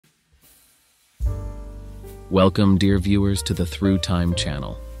Welcome, dear viewers, to the Through Time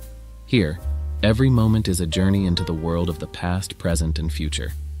channel. Here, every moment is a journey into the world of the past, present, and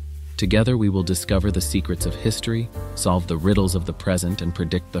future. Together we will discover the secrets of history, solve the riddles of the present, and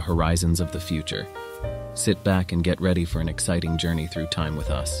predict the horizons of the future. Sit back and get ready for an exciting journey through time with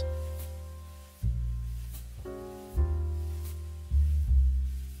us.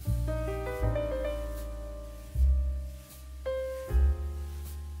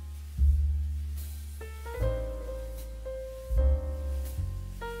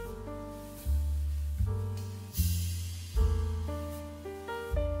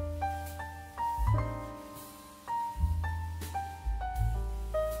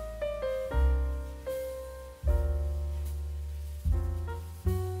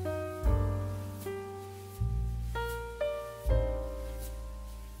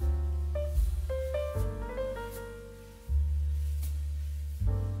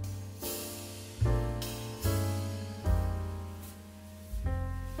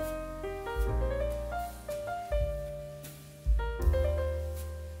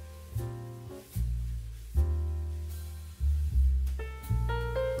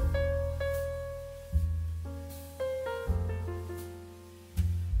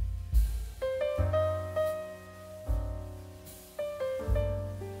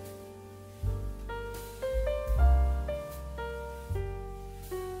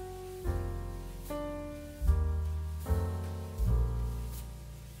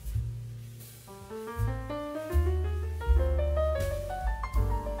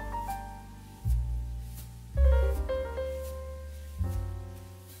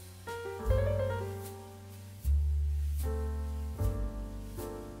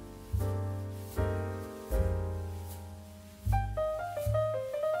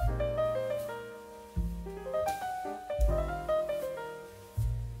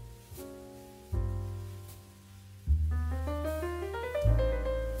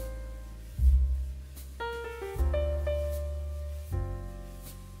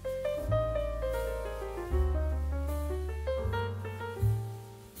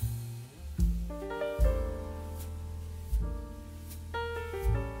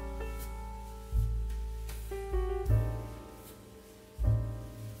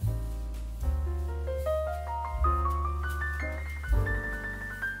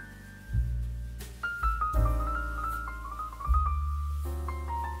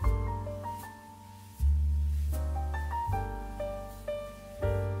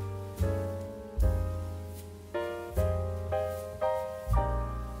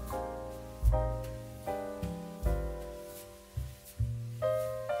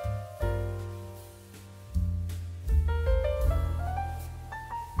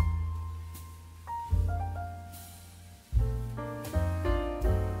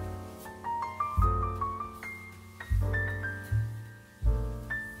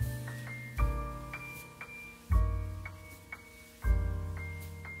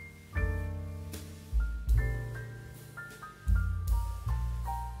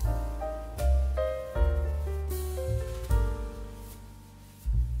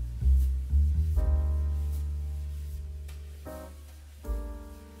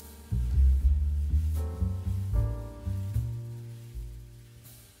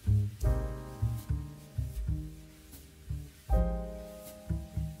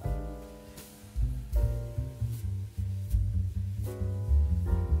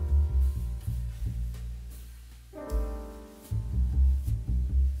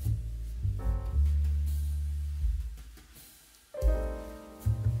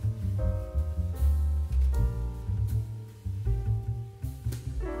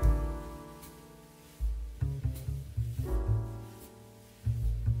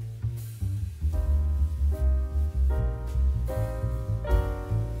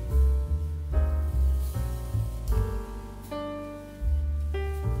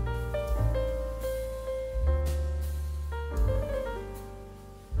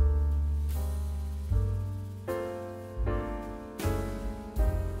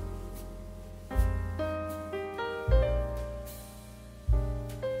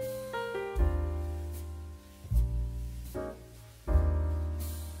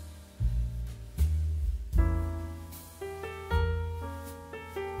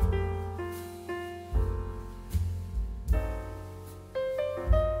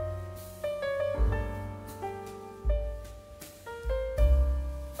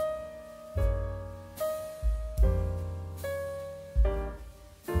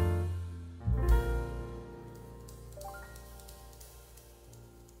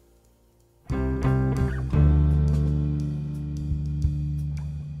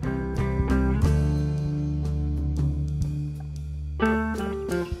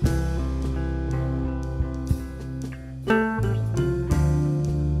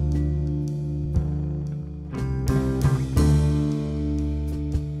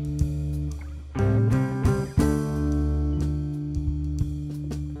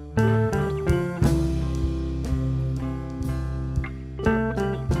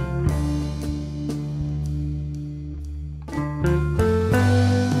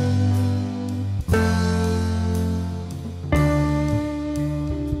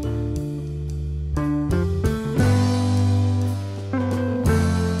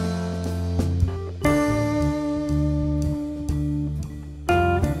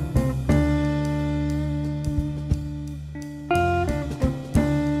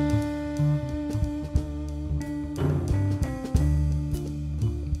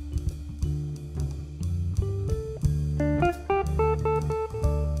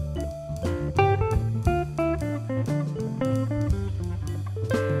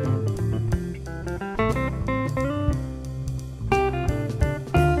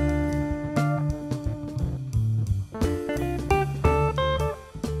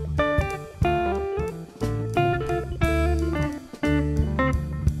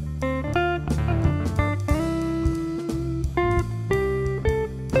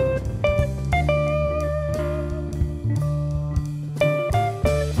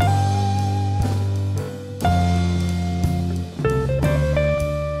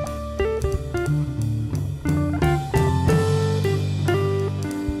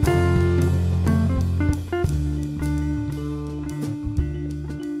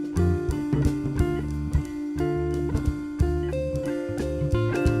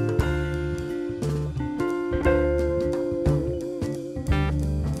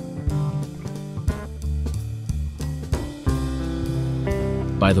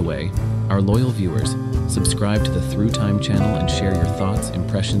 By the way, our loyal viewers, subscribe to the Through Time channel and share your thoughts,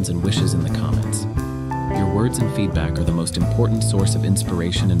 impressions, and wishes in the comments. Your words and feedback are the most important source of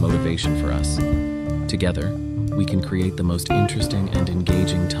inspiration and motivation for us. Together, we can create the most interesting and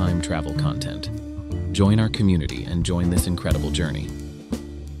engaging time travel content. Join our community and join this incredible journey.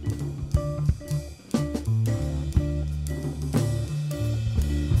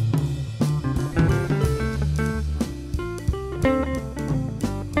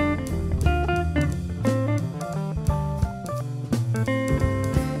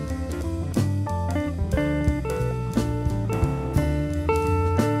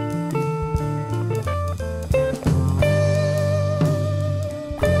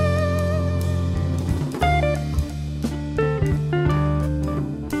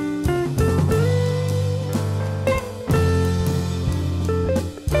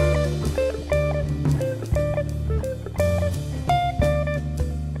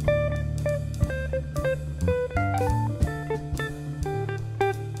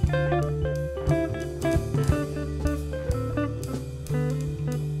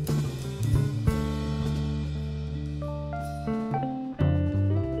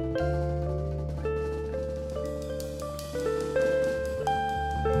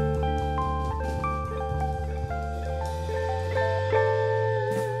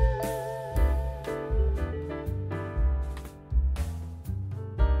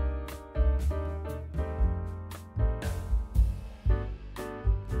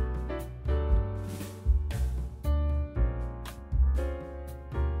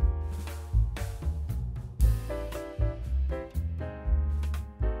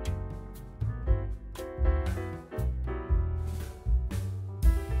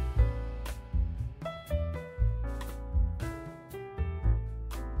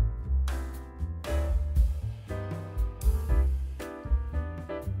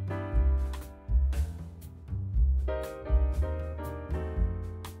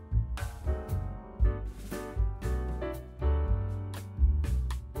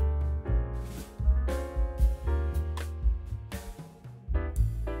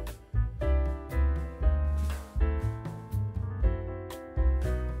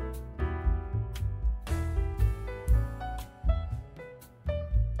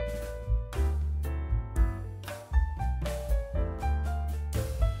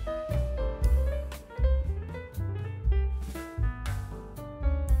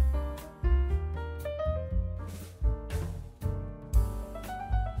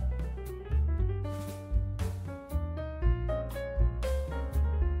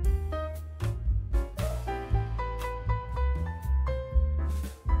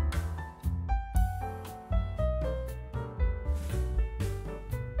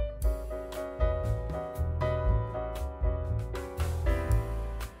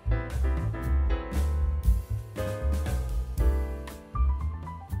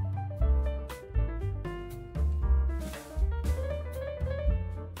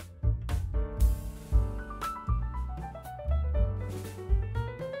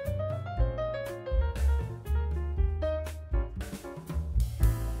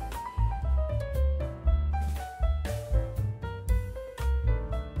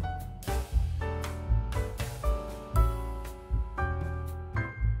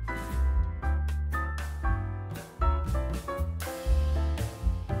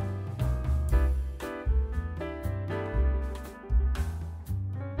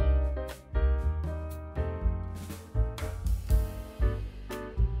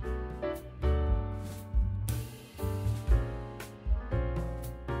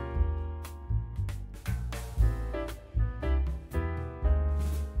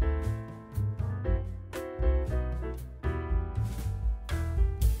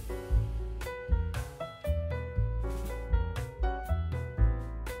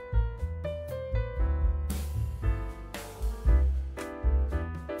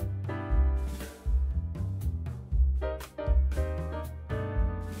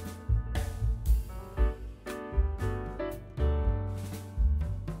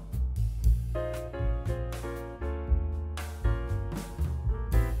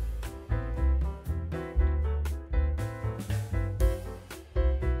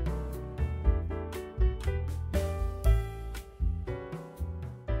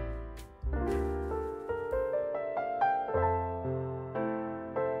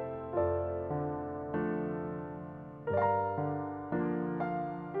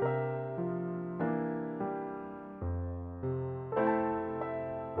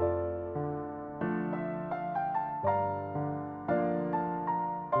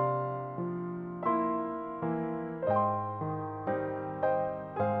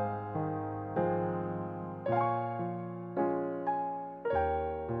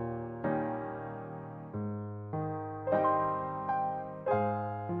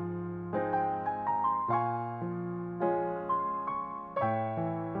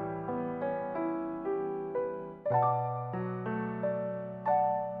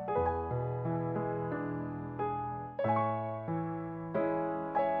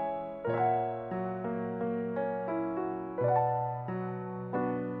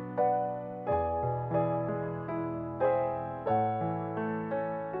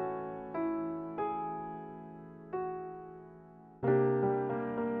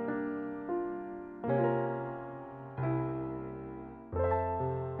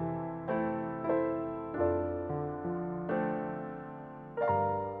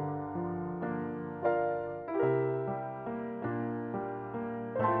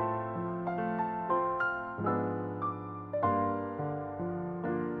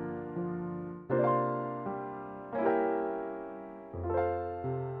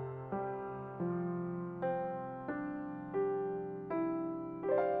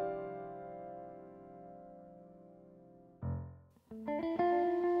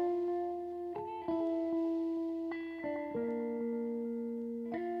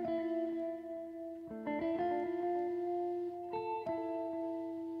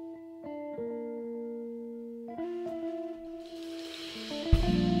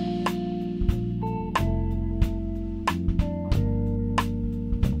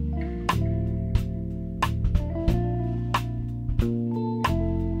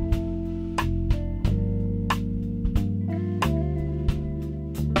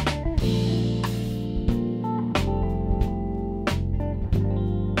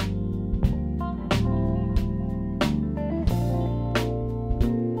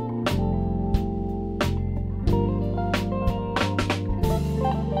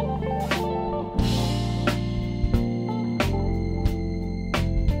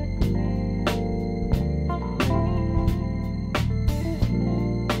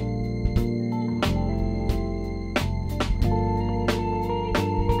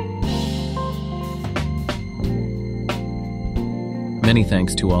 Many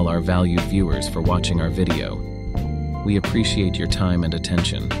thanks to all our valued viewers for watching our video. We appreciate your time and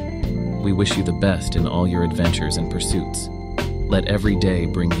attention. We wish you the best in all your adventures and pursuits. Let every day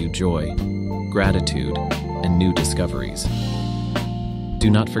bring you joy, gratitude, and new discoveries. Do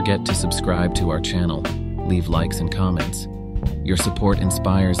not forget to subscribe to our channel, leave likes and comments. Your support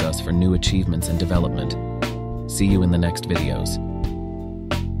inspires us for new achievements and development. See you in the next videos.